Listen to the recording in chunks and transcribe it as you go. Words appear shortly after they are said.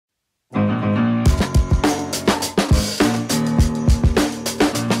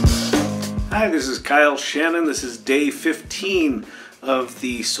Hi, this is Kyle Shannon. This is day 15 of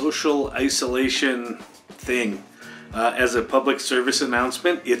the social isolation thing. As a public service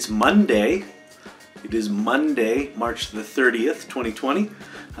announcement, it's Monday. It is Monday, March the 30th, 2020.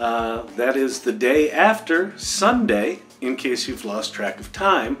 That is the day after Sunday, in case you've lost track of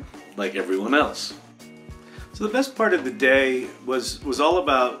time, like everyone else. So the best part of the day was all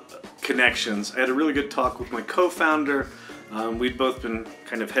about connections. I had a really good talk with my co-founder. We'd both been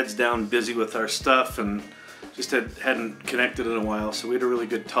kind of heads down busy with our stuff and just hadn't connected in a while, so we had a really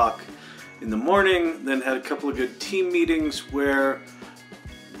good talk in the morning, then had a couple of good team meetings where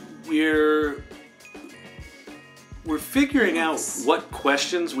we're figuring out what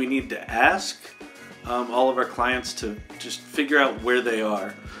questions we need to ask all of our clients to just figure out where they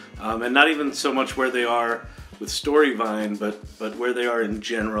are. And not even so much where they are with Storyvine, but where they are in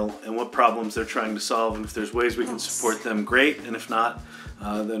general and what problems they're trying to solve. And if there's ways we can support them, great. And if not,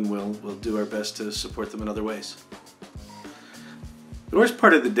 then we'll do our best to support them in other ways. The worst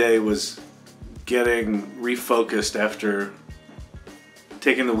part of the day was getting refocused after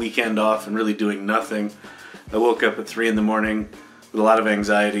taking the weekend off and really doing nothing. I woke up at 3 in the morning with a lot of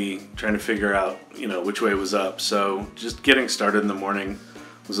anxiety, trying to figure out, which way was up. So just getting started in the morning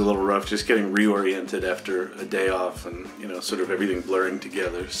was a little rough, just getting reoriented after a day off and, sort of everything blurring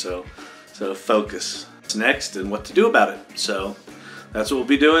together. So focus. What's next and what to do about it. So that's what we'll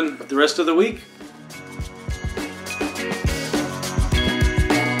be doing the rest of the week.